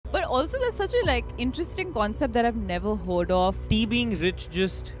also there's such a like interesting concept that I've never heard of. Tea being rich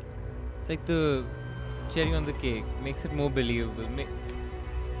just, it's like the cherry on the cake. Makes it more believable.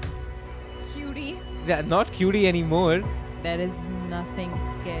 Cutie. Yeah, not cutie anymore. There is nothing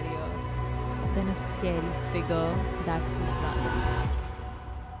scarier than a scary figure that runs.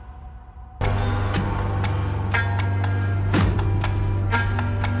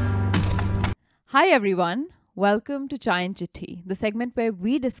 Hi everyone, welcome to Chai Chithi, the segment where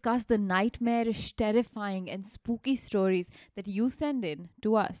we discuss the nightmarish, terrifying and spooky stories that you send in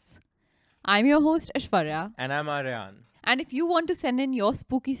to us. I'm your host Aishwarya. And I'm Aryaan. And if you want to send in your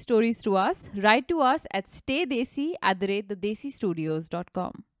spooky stories to us, write to us at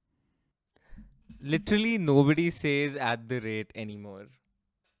staydesi@thedesistudios.com. Literally nobody says at the rate anymore.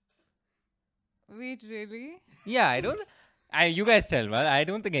 Wait, really? Yeah, you guys tell me. I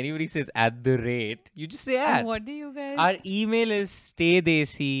don't think anybody says at the rate. You just say at. And what do you guys... Our email is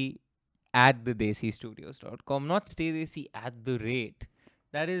staydesi@thedesistudios.com, not staydesi at the rate.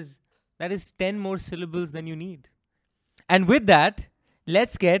 That is 10 more syllables than you need. And with that,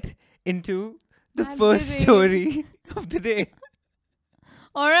 let's get into the first story of the day.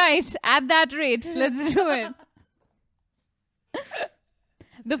 All right, at that rate, let's do it.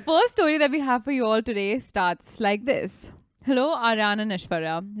 The first story that we have for you all today starts like this. Hello, Aryaan and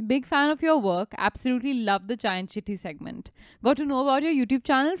Aishwarya. Big fan of your work. Absolutely love the Chai Chithi segment. Got to know about your YouTube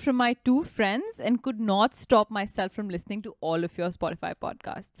channel from my two friends and could not stop myself from listening to all of your Spotify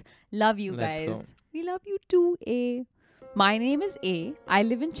podcasts. Love you Let's guys. go. We love you too, A. My name is A. I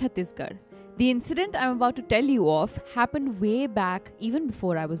live in Chhattisgarh. The incident I'm about to tell you of happened way back even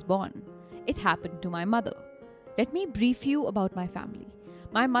before I was born. It happened to my mother. Let me brief you about my family.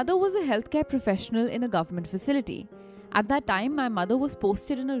 My mother was a healthcare professional in a government facility. At that time, my mother was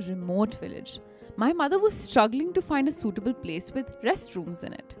posted in a remote village. My mother was struggling to find a suitable place with restrooms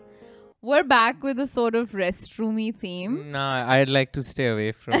in it. We're back with a sort of restroomy theme. Nah, I'd like to stay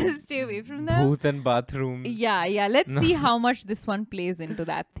away from Stay away from that. booth and bathrooms. Yeah. Let's see how much this one plays into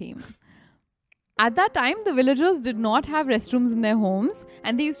that theme. At that time, the villagers did not have restrooms in their homes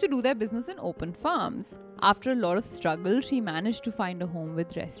and they used to do their business in open farms. After a lot of struggle, she managed to find a home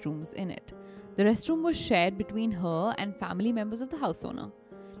with restrooms in it. The restroom was shared between her and family members of the house owner.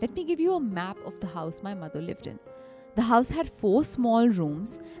 Let me give you a map of the house my mother lived in. The house had 4 small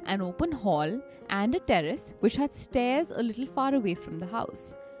rooms, an open hall, and a terrace which had stairs a little far away from the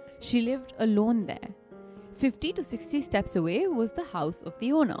house. She lived alone there. 50 to 60 steps away was the house of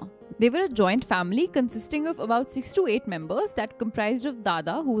the owner. They were a joint family consisting of about 6 to 8 members that comprised of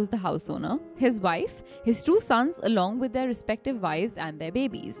Dada, who was the house owner, his wife, his 2 sons along with their respective wives and their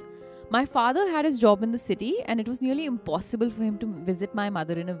babies. My father had his job in the city and it was nearly impossible for him to visit my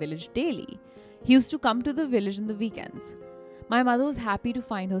mother in a village daily. He used to come to the village on the weekends. My mother was happy to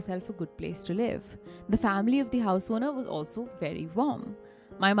find herself a good place to live. The family of the house owner was also very warm.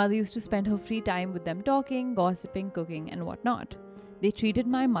 My mother used to spend her free time with them talking, gossiping, cooking and whatnot. They treated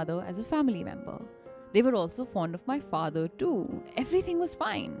my mother as a family member. They were also fond of my father too. Everything was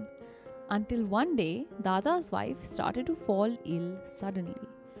fine. Until one day, Dada's wife started to fall ill suddenly.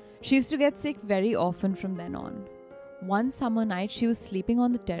 She used to get sick very often from then on. One summer night, she was sleeping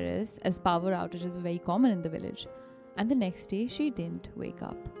on the terrace as power outages were very common in the village. And the next day, she didn't wake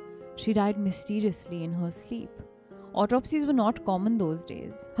up. She died mysteriously in her sleep. Autopsies were not common those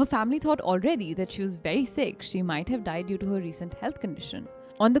days. Her family thought already that she was very sick. She might have died due to her recent health condition.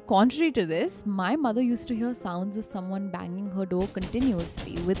 On the contrary to this, my mother used to hear sounds of someone banging her door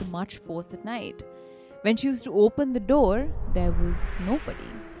continuously with much force at night. When she used to open the door, there was nobody.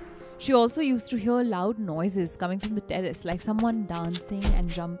 She also used to hear loud noises coming from the terrace, like someone dancing and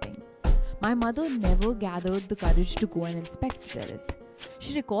jumping. My mother never gathered the courage to go and inspect the terrace.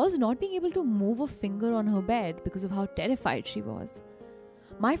 She recalls not being able to move a finger on her bed because of how terrified she was.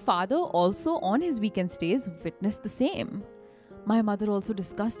 My father also on his weekend stays witnessed the same. My mother also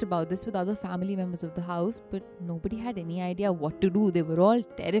discussed about this with other family members of the house, but nobody had any idea what to do. They were all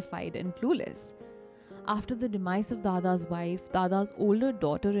terrified and clueless. After the demise of Dada's wife, Dada's older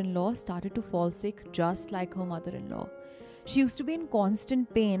daughter-in-law started to fall sick just like her mother-in-law. She used to be in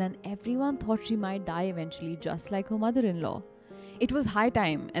constant pain and everyone thought she might die eventually just like her mother-in-law. It was high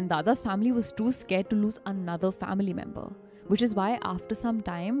time and Dada's family was too scared to lose another family member. Which is why after some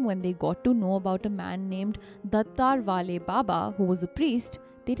time, when they got to know about a man named Dattar Wale Baba, who was a priest,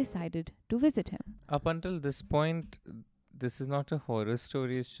 they decided to visit him. Up until this point, this is not a horror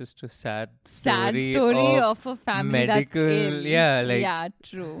story, it's just a sad story of a family medical, that's ill. yeah,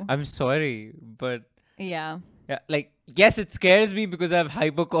 true. I'm sorry, but yeah, yes, it scares me because I have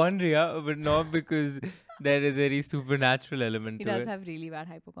hypochondria, but not because there is a very supernatural element He to does it. have really bad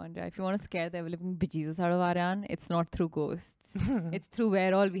hypochondria. If you want to scare the ever-living bejesus out of Aryaan, it's not through ghosts. It's through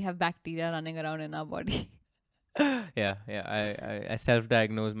where all we have bacteria running around in our body. Yeah. I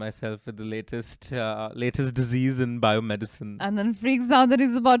self-diagnose myself with the latest disease in biomedicine. And then freaks out that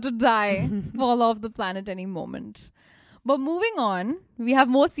he's about to die, fall off the planet any moment. But moving on, we have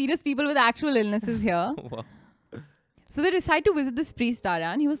more serious people with actual illnesses here. Wow. So they decide to visit this priest,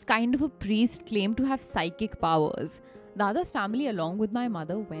 Aryaan. He was kind of a priest, claimed to have psychic powers. Dada's family, along with my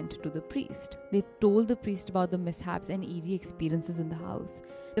mother, went to the priest. They told the priest about the mishaps and eerie experiences in the house.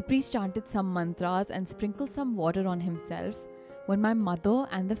 The priest chanted some mantras and sprinkled some water on himself. When my mother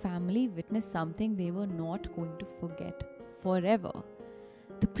and the family witnessed something they were not going to forget forever.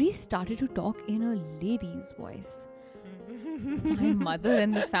 The priest started to talk in a lady's voice. My mother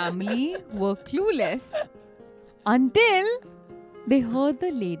and the family were clueless until they heard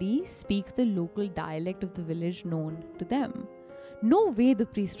the lady speak the local dialect of the village known to them. No way the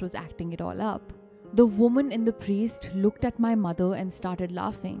priest was acting it all up. The woman in the priest looked at my mother and started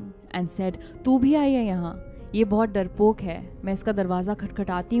laughing and said, "तू भी आई है यहाँ? ये बहुत डरपोक है. मैं इसका दरवाज़ा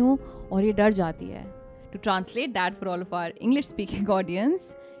खटखटाती हूँ और ये डर जाती है." To translate that for all of our English-speaking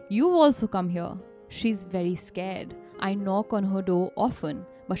audience, you've also come here. She's very scared. I knock on her door often,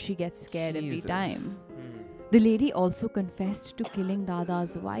 but she gets scared every time. The lady also confessed to killing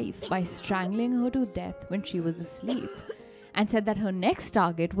Dada's wife by strangling her to death when she was asleep, and said that her next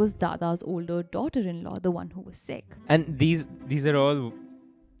target was Dada's older daughter-in-law, the one who was sick. And these are all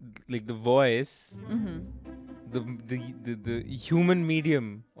like the voice, the human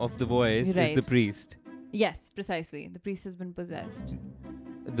medium of the voice is the priest. Yes, precisely. The priest has been possessed.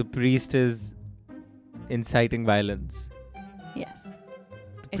 The priest is inciting violence. Yes.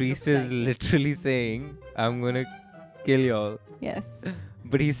 The priest is literally saying, "I'm gonna kill y'all." Yes.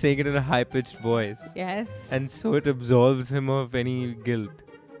 But he's saying it in a high-pitched voice. Yes. And so it absolves him of any guilt.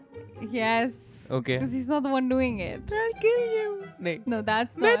 Yes. Okay. Because he's not the one doing it. I'll kill you. No,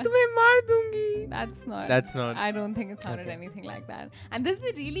 that's मैं not. तुम्हें मार दूंगी. That's not. not. I don't think it sounded anything like that. And this is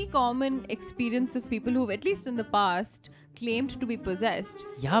a really common experience of people who've, at least in the past, claimed to be possessed.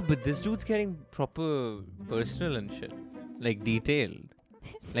 Yeah, but this dude's getting proper personal and shit. Like detailed.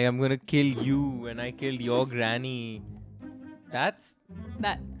 Like, I'm gonna kill you and I killed your granny.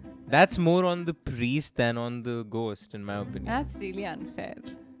 That's more on the priest than on the ghost, in my opinion. That's really unfair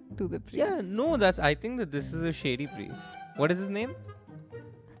to the priest. Yeah, no, I think that this is a shady priest. What is his name?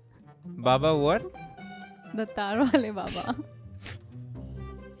 Baba what? The Tarwale Baba.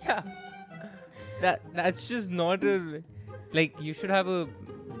 Yeah. That's just not a... Like, you should have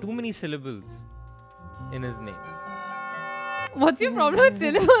too many syllables in his name. What's your problem with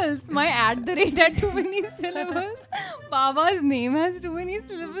syllables? My @ had too many syllables. Baba's name has too many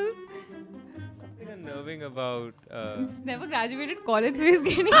syllables. Something unnerving about... He's never graduated college, so he's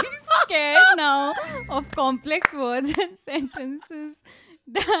getting scared now of complex words and sentences.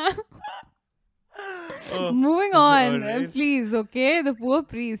 Damn. Moving on, right. please, okay? The poor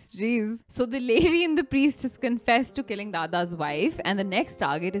priest, jeez. So the lady in the priest has confessed to killing Dada's wife, and the next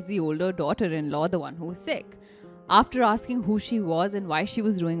target is the older daughter-in-law, the one who was sick. After asking who she was and why she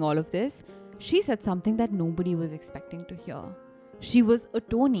was doing all of this, she said something that nobody was expecting to hear. She was a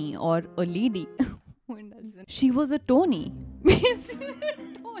Tonhi, or a lady. She was a Tonhi.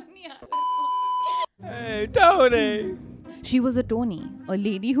 Hey, Tony! She was a Tonhi, a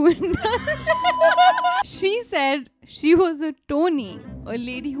lady who... She said she was a Tonhi, a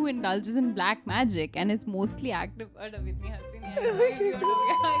lady who indulges in black magic and is mostly active...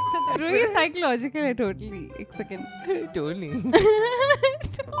 Really psychological है totally. एक second. Tony.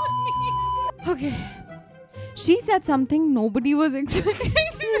 Okay. She said something nobody was expecting.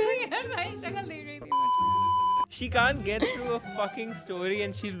 She can't get through a fucking story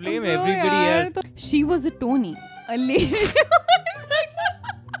and she'll blame everybody else. She was a Tonhi, a lady.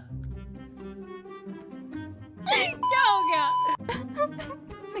 क्या हो गया?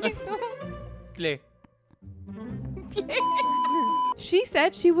 Play. She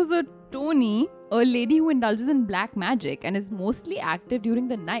said she was a Tonhi, a lady who indulges in black magic and is mostly active during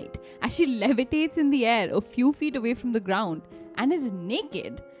the night as she levitates in the air a few feet away from the ground and is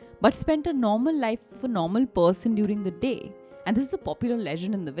naked, but spent a normal life of a normal person during the day. And this is a popular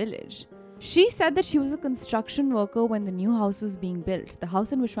legend in the village. She said that she was a construction worker when the new house was being built, the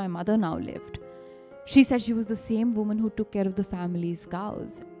house in which my mother now lived. She said she was the same woman who took care of the family's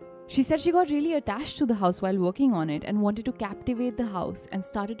cows. She said she got really attached to the house while working on it and wanted to captivate the house and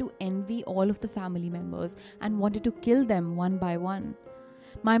started to envy all of the family members and wanted to kill them one by one.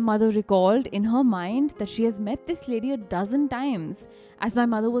 My mother recalled in her mind that she has met this lady a dozen times. As my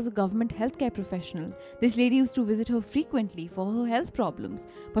mother was a government healthcare professional, this lady used to visit her frequently for her health problems,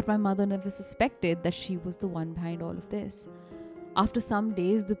 but my mother never suspected that she was the one behind all of this. After some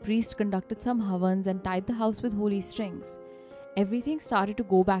days, the priest conducted some havans and tied the house with holy strings. Everything started to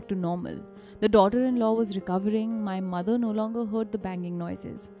go back to normal. The daughter-in-law was recovering. My mother no longer heard the banging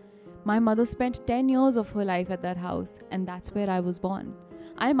noises. My mother spent 10 years of her life at that house, and that's where I was born.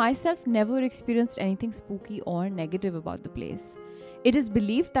 I myself never experienced anything spooky or negative about the place. It is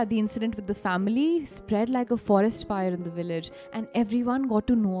believed that the incident with the family spread like a forest fire in the village, and everyone got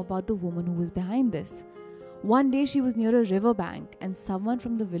to know about the woman who was behind this. One day she was near a river bank, and someone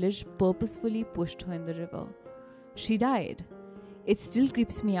from the village purposefully pushed her in the river. She died. It still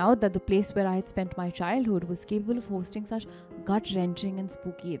creeps me out that the place where I had spent my childhood was capable of hosting such gut-wrenching and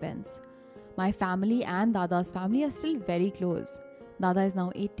spooky events. My family and Dada's family are still very close. Dada is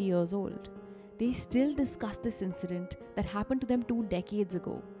now 80 years old. They still discuss this incident that happened to them 2 decades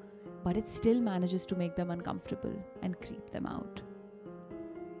ago, but it still manages to make them uncomfortable and creep them out.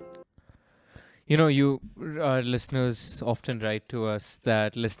 You know, our listeners often write to us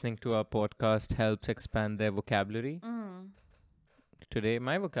that listening to our podcast helps expand their vocabulary. Today,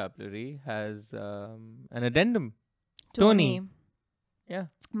 my vocabulary has an addendum. Tonhi. Yeah.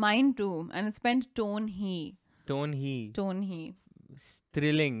 Mine too. And it's spelled Tonhi. Tonhi. Tonhi.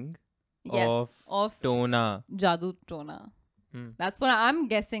 Thrilling. Yes. Of Tona. Jadoo Tona. That's what I'm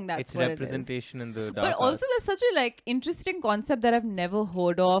guessing. That's it's what representation it is. In the dark But also, arts. there's such a interesting concept that I've never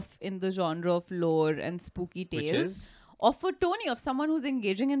heard of in the genre of lore and spooky tales. Which is? Of a Tonhi, of someone who's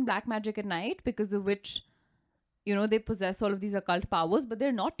engaging in black magic at night, because of which, they possess all of these occult powers, but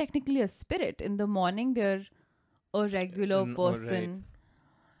they're not technically a spirit. In the morning, they're a regular person,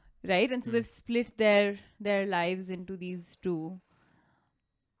 right? And so they've split their lives into these two,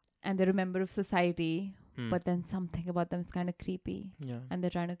 and they're a member of society. But then something about them is kind of creepy. Yeah. And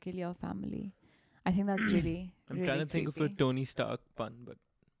they're trying to kill your family. I think that's really, I'm really trying to creepy. think of a Tony Stark pun, but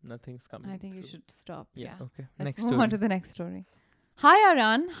nothing's coming. I think you should stop. Yeah. Okay. Let's Next move story. on to the next story. Hi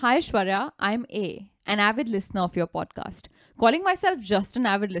Aryaan. Hi Aishwarya. I'm A, an avid listener of your podcast. Calling myself just an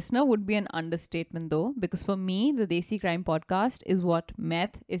avid listener would be an understatement though, because for me, the Desi Crime podcast is what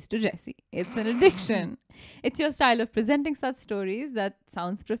meth is to Jesse. It's an addiction. It's your style of presenting such stories that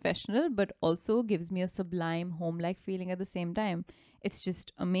sounds professional, but also gives me a sublime home-like feeling at the same time. It's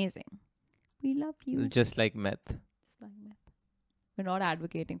just amazing. We love you. Just like meth. Just like meth. We're not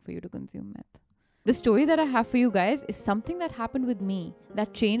advocating for you to consume meth. The story that I have for you guys is something that happened with me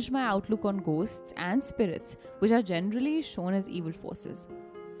that changed my outlook on ghosts and spirits, which are generally shown as evil forces.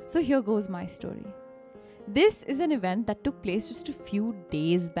 So here goes my story. This is an event that took place just a few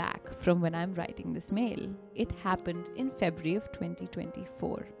days back from when I'm writing this mail. It happened in February of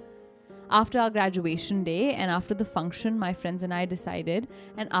 2024. After our graduation day and after the function, my friends and I decided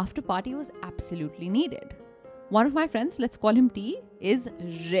an after party was absolutely needed. One of my friends, let's call him T, is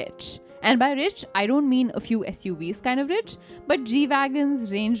rich. And by rich, I don't mean a few SUVs kind of rich, but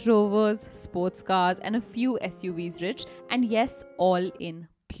G-Wagons, Range Rovers, sports cars, and a few SUVs rich. And yes, all in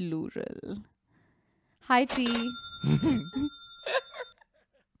plural. Hi, T.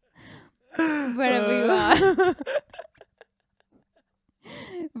 Wherever you are.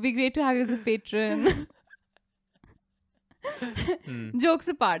 It'd be great to have you as a patron. Jokes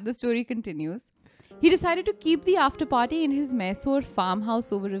apart, the story continues. He decided to keep the after party in his Mysore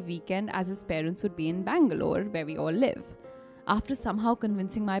farmhouse over a weekend as his parents would be in Bangalore, where we all live. After somehow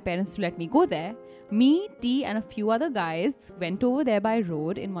convincing my parents to let me go there, me, T and a few other guys went over there by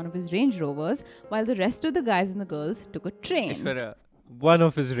road in one of his Range Rovers, while the rest of the guys and the girls took a train. Aishwarya, one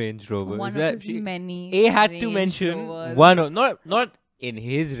of his Range Rovers. One of his many A had to Range mention Rovers. one of, not in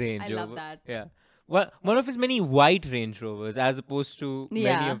his Range Rover. I love that. Yeah. One of his many white Range Rovers as opposed to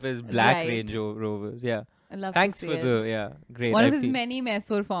many of his black Range Rovers. Yeah. I love Thanks to for see the, great. one of his many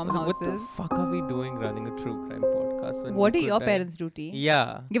Mysore farmhouses. What the fuck are we doing running a true crime podcast? When What do we your could, parents do, T?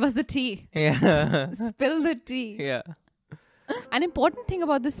 Yeah. Give us the tea. Yeah. Spill the tea. Yeah. An important thing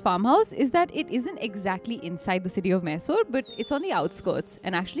about this farmhouse is that it isn't exactly inside the city of Mysore, but it's on the outskirts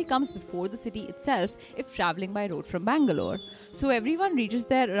and actually comes before the city itself if traveling by road from Bangalore. So everyone reaches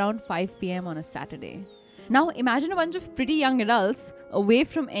there around 5 p.m. on a Saturday. Now imagine a bunch of pretty young adults away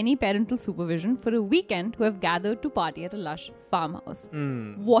from any parental supervision for a weekend who have gathered to party at a lush farmhouse.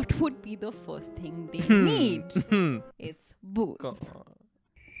 What would be the first thing they need? It's booze. Come on.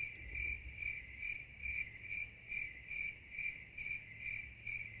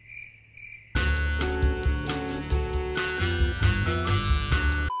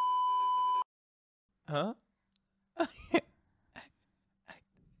 Huh?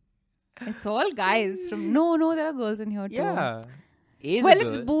 It's all guys from... No, there are girls in here too. Yeah. A's Well, a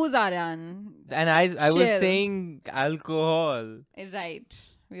it's girl. booze, Aryaan. And I was Chill. saying alcohol. Right.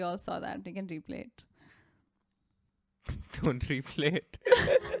 We all saw that. We can replay it. Don't replay it.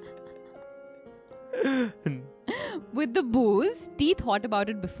 With the booze, T thought about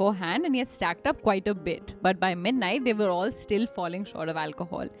it beforehand and he had stacked up quite a bit. But by midnight, they were all still falling short of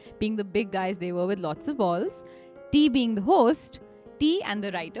alcohol. Being the big guys they were with lots of balls, T being the host, T and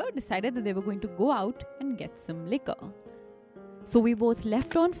the writer decided that they were going to go out and get some liquor. So we both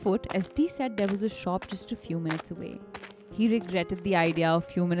left on foot as T said there was a shop just a few minutes away. He regretted the idea a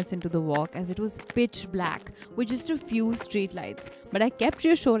few minutes into the walk as it was pitch black with just a few street lights, but I kept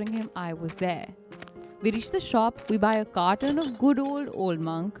reassuring him I was there. We reach the shop, we buy a carton of good old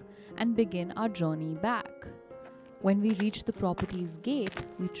monk and begin our journey back. When we reach the property's gate,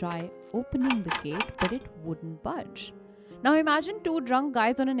 we try opening the gate, but it wouldn't budge. Now imagine two drunk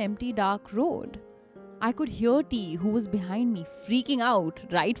guys on an empty dark road. I could hear T, who was behind me, freaking out,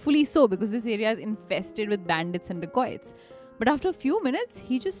 rightfully so because this area is infested with bandits and dacoits. But after a few minutes,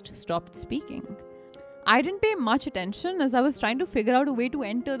 he just stopped speaking. I didn't pay much attention as I was trying to figure out a way to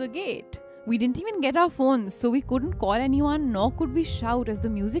enter the gate. We didn't even get our phones, so we couldn't call anyone nor could we shout as the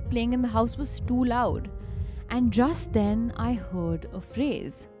music playing in the house was too loud. And just then I heard a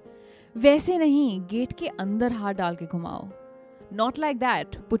phrase. वैसे नहीं, gate के अंदर हाथ डाल के घुमाओ. Not like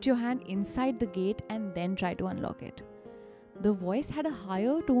that. Put your hand inside the gate and then try to unlock it. The voice had a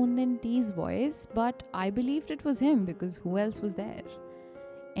higher tone than T's voice, but I believed it was him because who else was there?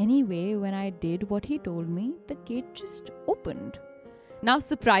 Anyway, when I did what he told me, the gate just opened. Now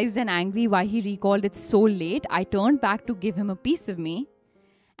surprised and angry why he recalled it so late, I turned back to give him a piece of me.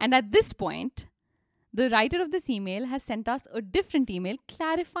 And at this point, the writer of this email has sent us a different email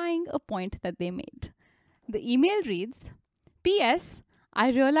clarifying a point that they made. The email reads, P.S. I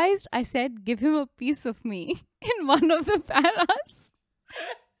realized I said give him a piece of me in one of the paras.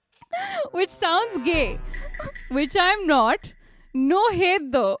 Which sounds gay. Which I'm not. No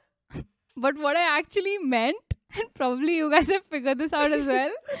hate though. But what I actually meant, and probably you guys have figured this out as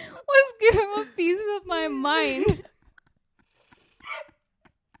well, was give him a piece of my mind.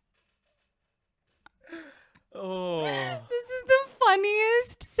 Oh. This is the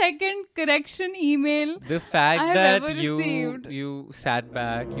funniest second correction email The fact I've that ever received. you sat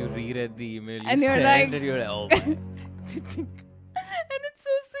back, you reread the email, And you you're sent like- it, you're like, oh my. And it's so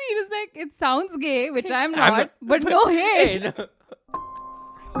sweet. It's like, it sounds gay, which I'm not, but no Hey, hate. no.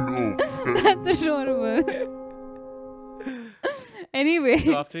 That's adorable. Anyway,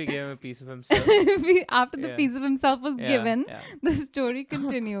 So after he gave him a piece of himself. after the Yeah. piece of himself was Yeah, given, yeah. the story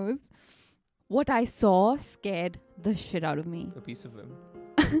continues. What I saw scared the shit out of me. A piece of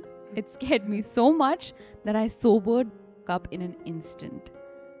him. It scared me so much that I sobered up in an instant.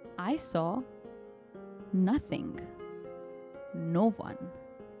 I saw nothing. No one.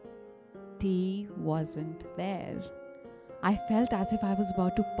 T wasn't there. I felt as if I was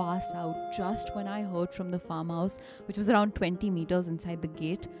about to pass out just when I heard from the farmhouse, which was around 20 meters inside the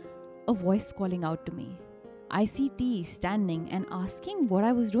gate, a voice calling out to me. I see T standing and asking what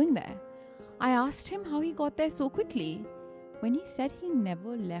I was doing there. I asked him how he got there so quickly, when he said he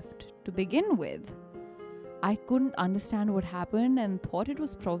never left to begin with. I couldn't understand what happened and thought it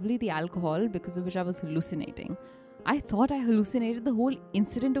was probably the alcohol because of which I was hallucinating. I thought I hallucinated the whole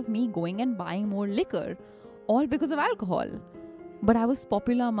incident of me going and buying more liquor, all because of alcohol. But I was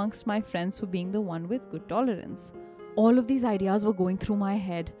popular amongst my friends for being the one with good tolerance. All of these ideas were going through my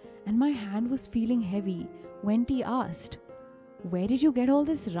head and my hand was feeling heavy when T asked, "Where did you get all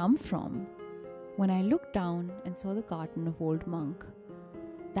this rum from?" When I looked down and saw the carton of old monk.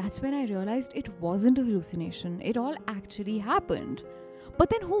 That's when I realized it wasn't a hallucination. It all actually happened. But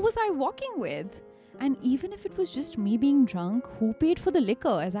then who was I walking with? And even if it was just me being drunk, who paid for the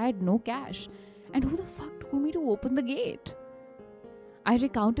liquor as I had no cash? And who the fuck told me to open the gate? I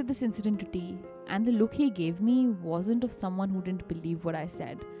recounted this incident to T, and the look he gave me wasn't of someone who didn't believe what I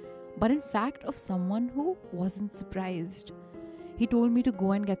said, but in fact of someone who wasn't surprised. He told me to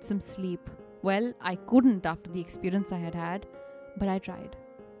go and get some sleep. Well, I couldn't after the experience I had had, but I tried.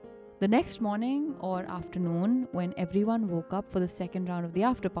 The next morning or afternoon, when everyone woke up for the second round of the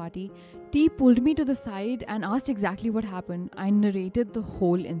after party, T pulled me to the side and asked exactly what happened. I narrated the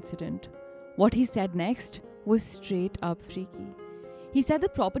whole incident. What he said next was straight up freaky. He said the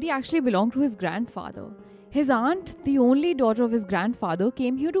property actually belonged to his grandfather. His aunt, the only daughter of his grandfather,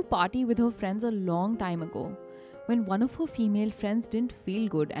 came here to party with her friends a long time ago, when one of her female friends didn't feel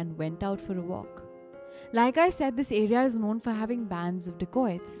good and went out for a walk. Like I said, this area is known for having bands of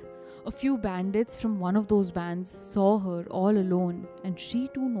dacoits. A few bandits from one of those bands saw her all alone and she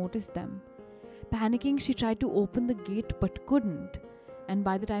too noticed them. Panicking, she tried to open the gate but couldn't. And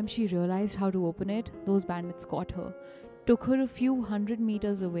by the time she realized how to open it, those bandits caught her, took her a few hundred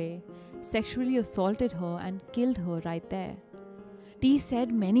meters away, sexually assaulted her and killed her right there. T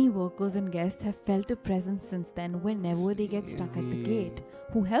said many workers and guests have felt a presence since then whenever they get stuck at the gate,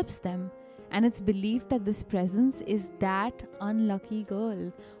 who helps them. And it's believed that this presence is that unlucky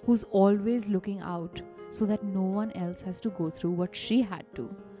girl who's always looking out so that no one else has to go through what she had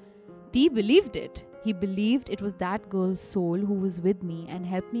to. T believed it. He believed it was that girl's soul who was with me and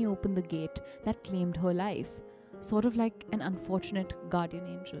helped me open the gate that claimed her life, sort of like an unfortunate guardian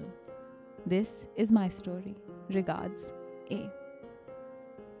angel. This is my story. Regards, A.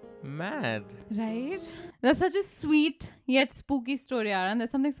 Mad. Right? That's such a sweet yet spooky story, Aryaan. There's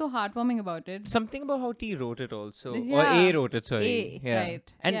something so heartwarming about it. Something about how T wrote it also. Yeah. Or A wrote it, sorry. A, yeah.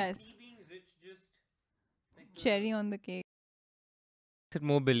 right. And Yes. being rich just Cherry on the cake. makes it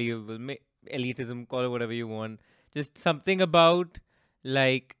more believable. Elitism, call it whatever you want. Just something about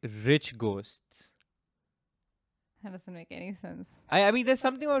like rich ghosts. That doesn't make any sense. I mean, there's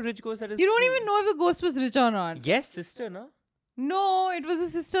something about rich ghosts that is. You don't cool. even know if the ghost was rich or not. Yes, sister, no? No, it was a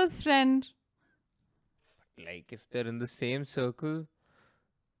sister's friend. Like, if they're in the same circle.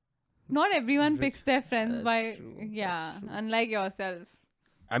 Not everyone Rich- picks their friends that's by... true, Yeah, that's true. unlike yourself.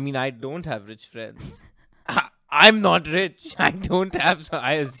 I mean, I don't have rich friends. I'm not rich. I don't have. So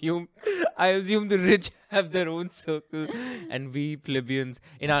I assume the rich have their own circle, and we plebeians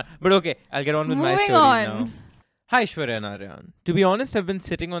in our. But okay, I'll get on with my Moving stories on. now. Hi, Aishwarya and Aryaan. To be honest, I've been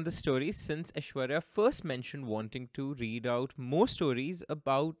sitting on the story since Aishwarya first mentioned wanting to read out more stories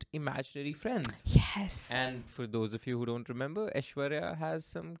about imaginary friends. Yes. And for those of you who don't remember, Aishwarya has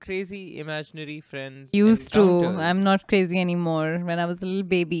some crazy imaginary friends. Used to. encounters. I'm not crazy anymore when I was a little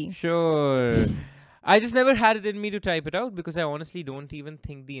baby. Sure. I just never had it in me to type it out because I honestly don't even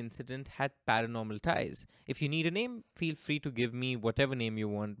think the incident had paranormal ties. If you need a name, feel free to give me whatever name you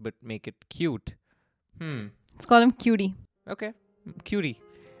want, but make it cute. Let's call him Cutie. Okay. Cutie.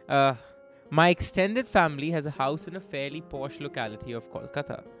 My extended family has a house in a fairly posh locality of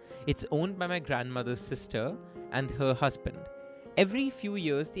Kolkata. It's owned by my grandmother's sister and her husband. Every few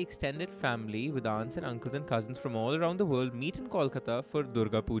years, the extended family with aunts and uncles and cousins from all around the world meet in Kolkata for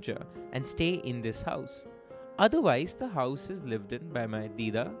Durga Puja and stay in this house. Otherwise, the house is lived in by my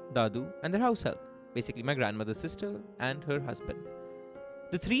Dida, Dadu and their house help. Basically, my grandmother's sister and her husband.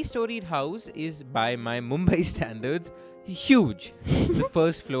 The 3-storied house is, by my Mumbai standards, huge. The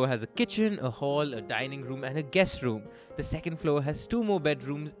first floor has a kitchen, a hall, a dining room and a guest room. The second floor has 2 more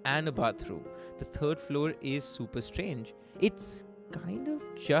bedrooms and a bathroom. The third floor is super strange. It's kind of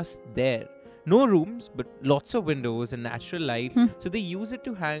just there. No rooms, but lots of windows and natural light, so they use it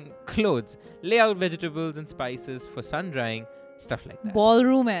to hang clothes, lay out vegetables and spices for sun drying, stuff like that.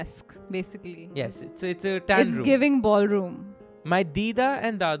 Ballroom-esque, basically. Yes, it's a tan It's room. giving ballroom. My Dida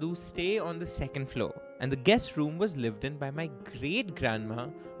and Dadu stay on the second floor, and the guest room was lived in by my great-grandma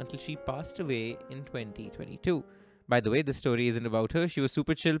until she passed away in 2022. By the way, the story isn't about her. She was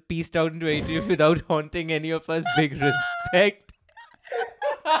super chill, peaced out in 2022 without haunting any of us. Big respect.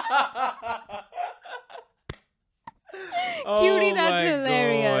 Cutie, that's my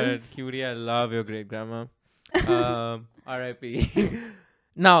hilarious. God. Cutie, I love your great-grandma. R.I.P.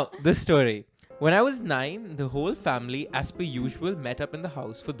 Now, the story. When I was 9, the whole family, as per usual, met up in the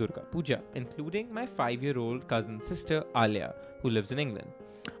house for Durga Puja, including my 5-year-old cousin sister, Alia, who lives in England.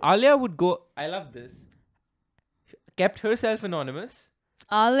 Alia would go... I love this. Kept herself anonymous.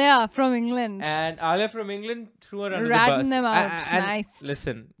 Alia from England. And Alia from England threw her under Ratting the bus. them out. And Nice.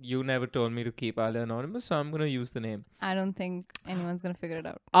 listen, you never told me to keep Alia anonymous, so I'm going to use the name. I don't think anyone's going to figure it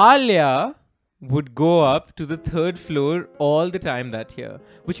out. Alia would go up to the 3rd floor all the time that year,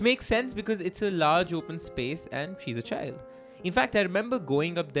 which makes sense because it's a large open space and she's a child. In fact, I remember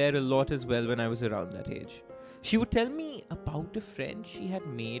going up there a lot as well when I was around that age. She would tell me about a friend she had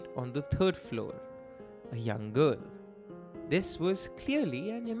made on the 3rd floor, a young girl. This was clearly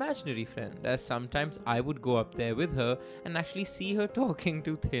an imaginary friend, as sometimes I would go up there with her and actually see her talking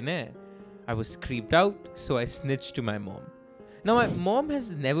to thin air. I was creeped out, so I snitched to my mom. Now, my mom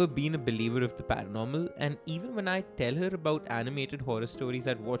has never been a believer of the paranormal, and even when I tell her about animated horror stories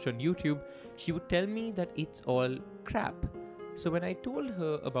I'd watch on YouTube, she would tell me that it's all crap. So when I told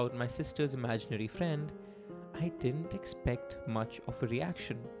her about my sister's imaginary friend, I didn't expect much of a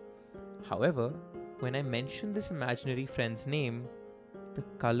reaction. However, when I mentioned this imaginary friend's name, the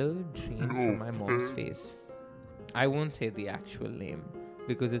color drained from my mom's face. I won't say the actual name,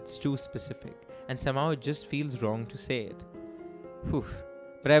 because it's too specific, and somehow it just feels wrong to say it. Whew.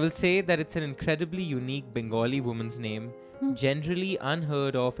 But I will say that it's an incredibly unique Bengali woman's name, generally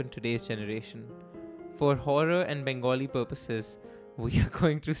unheard of in today's generation. for horror and Bengali purposes, we are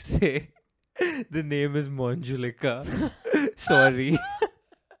going to say the name is Manjulika. Sorry.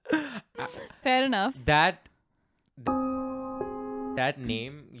 Fair enough. That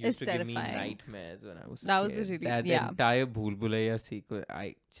name used It's to give me terrifying. nightmares when I was a That was kid. a really- That yeah. entire Bhool Bhulaiya sequence,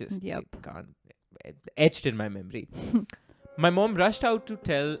 I just Yep. can't. Etched in my memory. My mom rushed out to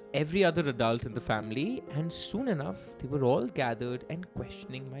tell every other adult in the family, and soon enough, they were all gathered and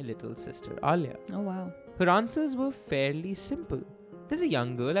questioning my little sister Alia. Oh, wow. Her answers were fairly simple. There's a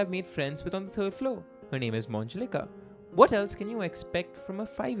young girl I've made friends with on the 3rd floor. Her name is Manjulika. What else can you expect from a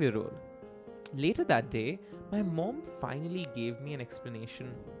 5-year-old? Later that day, my mom finally gave me an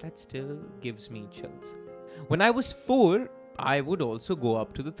explanation that still gives me chills. When I was 4, I would also go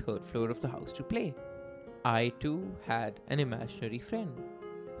up to the 3rd floor of the house to play. I too had an imaginary friend.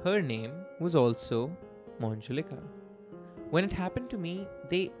 Her name was also Manjulika. When it happened to me,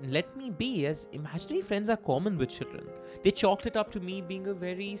 they let me be, as imaginary friends are common with children. They chalked it up to me being a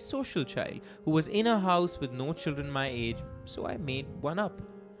very social child who was in a house with no children my age, so I made one up.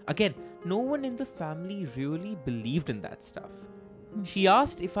 Again, no one in the family really believed in that stuff. She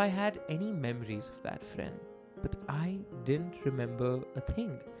asked if I had any memories of that friend, but I didn't remember a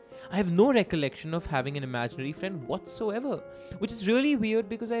thing. I have no recollection of having an imaginary friend whatsoever, which is really weird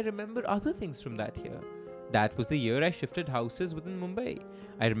because I remember other things from that year. That was the year I shifted houses within Mumbai.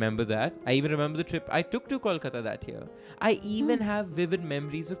 I remember that. I even remember the trip I took to Kolkata that year. I even have vivid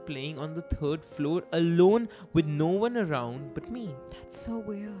memories of playing on the 3rd floor alone with no one around but me. That's so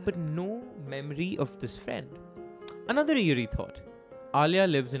weird. But no memory of this friend. Another eerie thought. Alia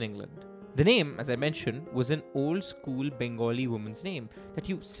lives in England. The name, as I mentioned, was an old school Bengali woman's name that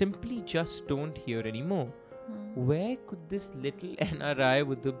you simply just don't hear anymore. Where could this little NRI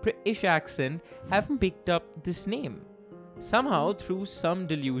with the British accent have picked up this name? Somehow, through some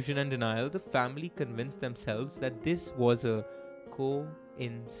delusion and denial, the family convinced themselves that this was a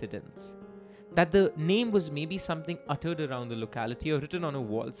coincidence. That the name was maybe something uttered around the locality or written on a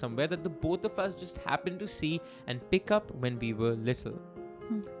wall somewhere that the both of us just happened to see and pick up when we were little.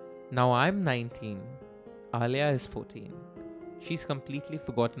 Now I'm 19. Alia is 14. She's completely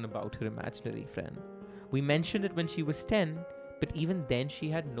forgotten about her imaginary friend. We mentioned it when she was 10, but even then she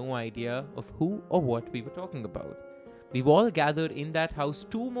had no idea of who or what we were talking about. We've all gathered in that house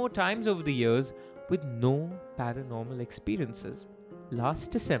 2 more times over the years with no paranormal experiences.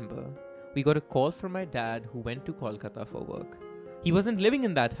 Last December, we got a call from my dad who went to Kolkata for work. He wasn't living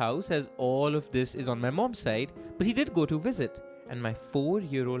in that house as all of this is on my mom's side, but he did go to visit, and my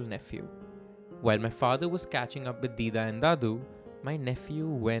 4-year-old nephew. While my father was catching up with Dida and Dadu, my nephew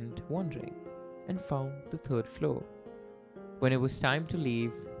went wandering and found the 3rd floor. When it was time to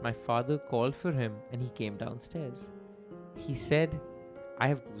leave, my father called for him and he came downstairs. He said, I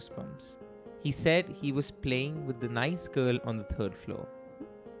have goosebumps. He said he was playing with the nice girl on the 3rd floor.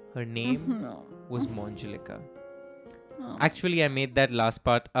 Her name was Manjulika. Actually, I made that last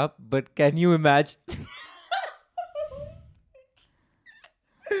part up, but can you imagine?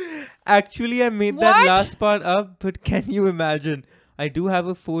 Actually, I made that last part up, but can you imagine? I do have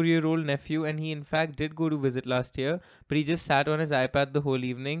a 4-year-old nephew, and he in fact did go to visit last year, but he just sat on his iPad the whole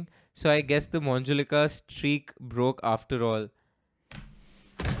evening. So I guess the Manjulika streak broke after all.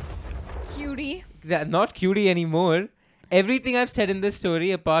 Cutie. Not cutie anymore. Everything I've said in this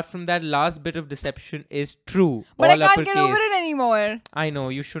story, apart from that last bit of deception, is true. But all I can't uppercase. get over it anymore. I know,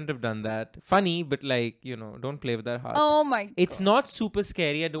 you shouldn't have done that. Funny, but don't play with our hearts. Oh my god. It's not super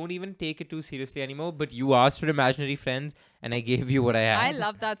scary. I don't even take it too seriously anymore. But you asked for imaginary friends, and I gave you what I had. I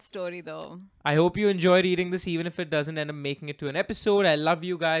love that story though. I hope you enjoy reading this, even if it doesn't end up making it to an episode. I love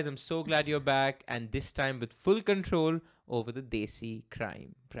you guys. I'm so glad you're back. And this time with full control over the Desi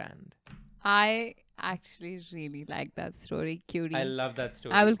crime brand. I actually really like that story, Cutie. I love that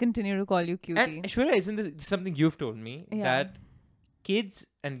story. I will continue to call you Cutie. And Aishwarya, isn't this something you've told me? Yeah. That kids,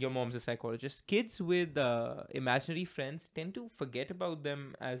 and your mom's a psychologist, kids with imaginary friends tend to forget about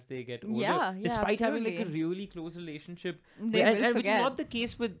them as they get older. Yeah, despite having like a absolutely. really close relationship. They will and which is forget. not the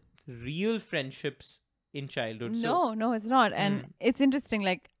case with real friendships in childhood. So, No, it's not. And it's interesting.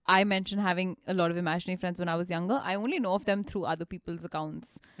 Like I mentioned having a lot of imaginary friends when I was younger. I only know of them through other people's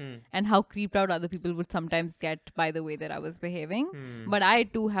accounts and how creeped out other people would sometimes get by the way that I was behaving. But I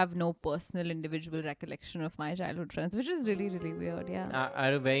too have no personal individual recollection of my childhood friends, which is really, really weird. Yeah. I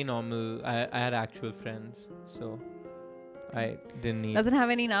had a very normal, I had actual friends. So I didn't need. Doesn't have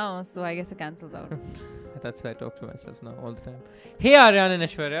any now, so I guess it cancels out. That's why I talk to myself now all the time. Hey Aryaan and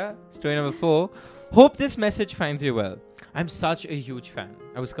Aishwarya, story number 4. Hope this message finds you well. I'm such a huge fan.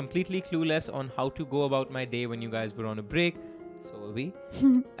 I was completely clueless on how to go about my day when you guys were on a break. So were we.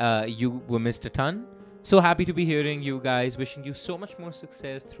 You were missed a ton. So happy to be hearing you guys. Wishing you so much more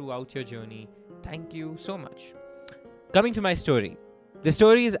success throughout your journey. Thank you so much. Coming to my story. The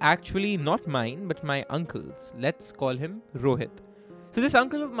story is actually not mine, but my uncle's. Let's call him Rohit. So this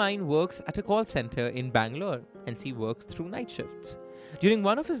uncle of mine works at a call center in Bangalore, hence he works through night shifts. During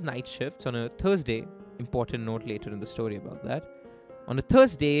one of his night shifts on a Thursday, important note later in the story about that, on a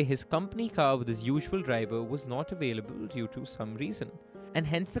Thursday, his company car with his usual driver was not available due to some reason. And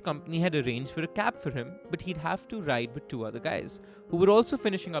hence the company had arranged for a cab for him, but he'd have to ride with two other guys, who were also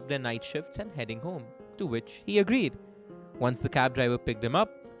finishing up their night shifts and heading home, to which he agreed. Once the cab driver picked him up,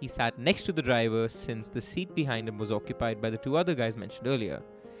 he sat next to the driver since the seat behind him was occupied by the two other guys mentioned earlier.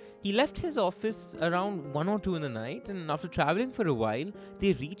 He left his office around 1 or 2 in the night, and after traveling for a while,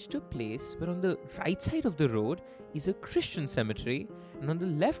 they reached a place where on the right side of the road is a Christian cemetery, and on the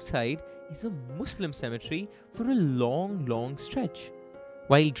left side is a Muslim cemetery for a long stretch.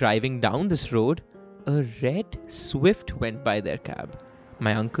 While driving down this road, a red Swift went by their cab.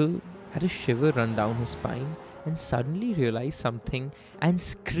 My uncle had a shiver run down his spine and suddenly realized something and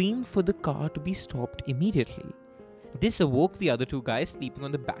screamed for the car to be stopped immediately. This awoke the other two guys sleeping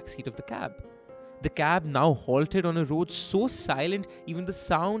on the back seat of the cab. The cab now halted on a road so silent even the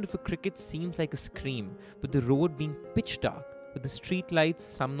sound of a cricket seems like a scream, with the road being pitch dark, with the street lights,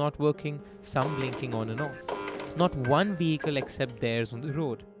 some not working, some blinking on and off. Not one vehicle except theirs on the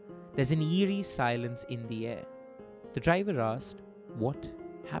road. There's an eerie silence in the air. The driver asked, "What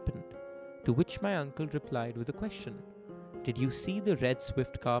happened?" To which my uncle replied with a question. "Did you see the red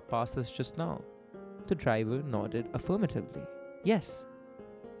Swift car pass us just now?" The driver nodded affirmatively. "Yes."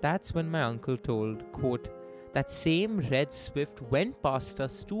 That's when my uncle told, quote, "That same red Swift went past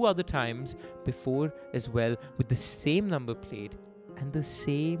us 2 other times before as well with the same number plate and the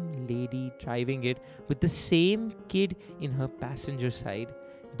same lady driving it with the same kid in her passenger side.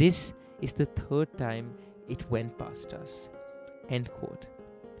 This is the 3rd time it went past us." End quote.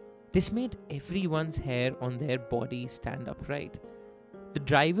 This made everyone's hair on their body stand upright. The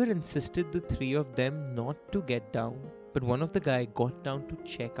driver insisted the 3 of them not to get down, but one of the guys got down to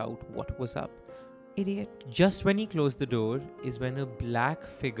check out what was up. Idiot. Just when he closed the door is when a black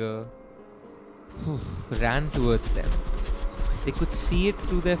figure ran towards them. They could see it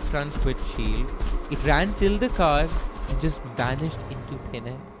through their front windshield. It ran till the car and just vanished into thin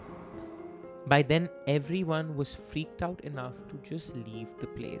air. By then, everyone was freaked out enough to just leave the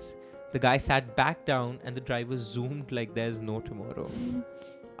place. The guy sat back down and the driver zoomed like there's no tomorrow.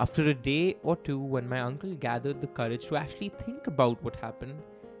 After a day or 2, when my uncle gathered the courage to actually think about what happened,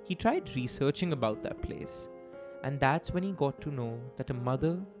 he tried researching about that place. And that's when he got to know that a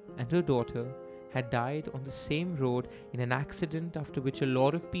mother and her daughter had died on the same road in an accident after which a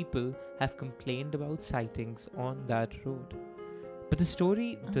lot of people have complained about sightings on that road. But the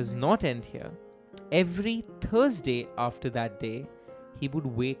story does not end here. Every Thursday after that day, he would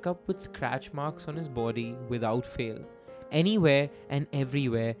wake up with scratch marks on his body without fail. Anywhere and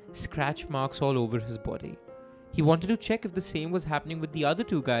everywhere, scratch marks all over his body. He wanted to check if the same was happening with the other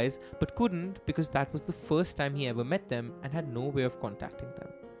 2 guys, but couldn't because that was the first time he ever met them and had no way of contacting them.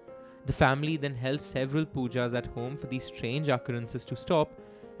 The family then held several pujas at home for these strange occurrences to stop,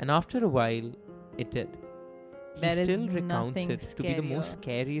 and after a while, it did. He still recounts it to be the most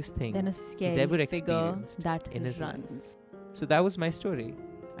scariest thing he's ever experienced in his life. So that was my story.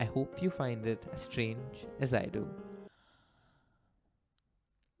 I hope you find it as strange as I do.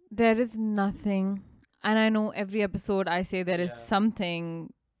 There is nothing, and I know every episode I say there is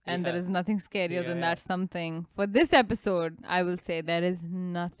something, and there is nothing scarier than that something. For this episode, I will say there is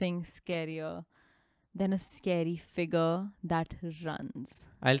nothing scarier than a scary figure that runs.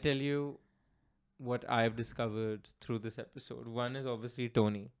 I'll tell you what I've discovered through this episode. One is obviously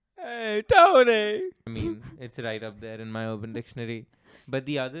Tonhi. Hey, Tonhi! I mean, it's right up there in my Urban Dictionary. But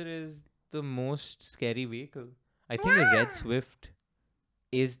the other is the most scary vehicle. I think a red Swift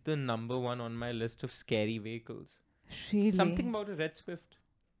is the number 1 on my list of scary vehicles. Really? Something about a red Swift.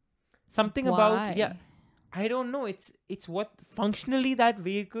 Something about, I don't know. It's what functionally that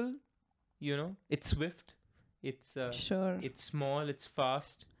vehicle, it's swift. It's sure. It's small. It's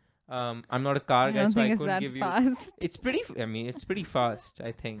fast. I'm not a car guy, so I couldn't give you. It's pretty. It's pretty fast.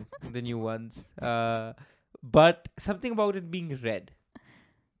 I think the new ones. But something about it being red.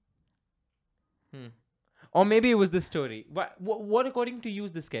 Or maybe it was the story. What according to you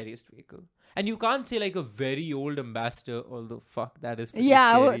is the scariest vehicle? And you can't say like a very old ambassador, although that is pretty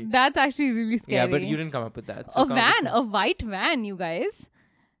scary. That's actually really scary. Yeah, but you didn't come up with that. So a white van, you guys.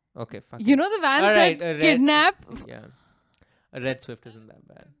 Okay, fuck. You know the vans that kidnap? Yeah. A red Swift isn't that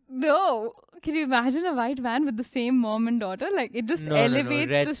bad. No. Can you imagine a white van with the same mom and daughter? Like, it just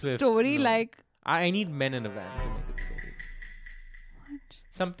elevates the story like I need men in a van to make it scary. What?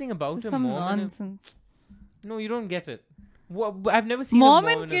 Something about This is a some mom. nonsense. No, you don't get it. I've never seen Mom a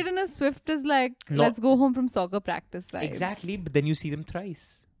mom and kid in a Swift is like, No. let's go home from soccer practice vibes. Exactly, but then you see them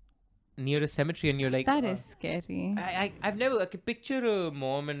thrice near a cemetery, and you're like, That is scary. I've never picture a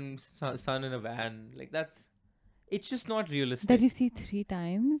mom and son in a van. Like it's just not realistic. That you see 3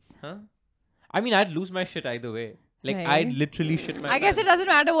 times? Huh? I mean, I'd lose my shit either way. Like, Right. I'd literally shit my I guess pants. it doesn't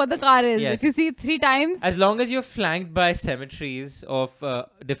matter what the car is. Yes. If you see it 3 times, As long as you're flanked by cemeteries of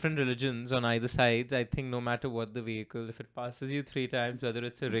different religions on either side, I think no matter what the vehicle, if it passes you 3 times, whether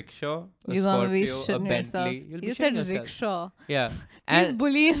it's a rickshaw, a you're gonna be Scorpio, a shitting yourself. Bentley, you'll be You shitting said yourself. rickshaw. Yeah. Please And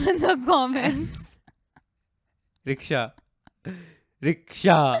bully him in the comments. rickshaw.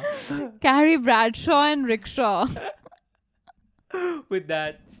 Rickshaw. Carrie Bradshaw and rickshaw. With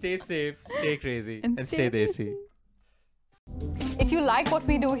that, stay safe, stay crazy, and stay desi. If you like what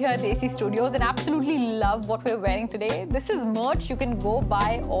we do here at Desi Studios and absolutely love what we're wearing today, this is merch you can go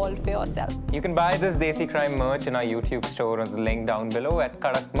buy all for yourself. You can buy this Desi Crime merch in our YouTube store on the link down below at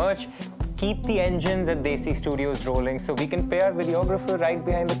Kadak Merch. Keep the engines at Desi Studios rolling so we can pay our videographer right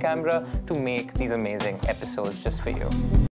behind the camera to make these amazing episodes just for you.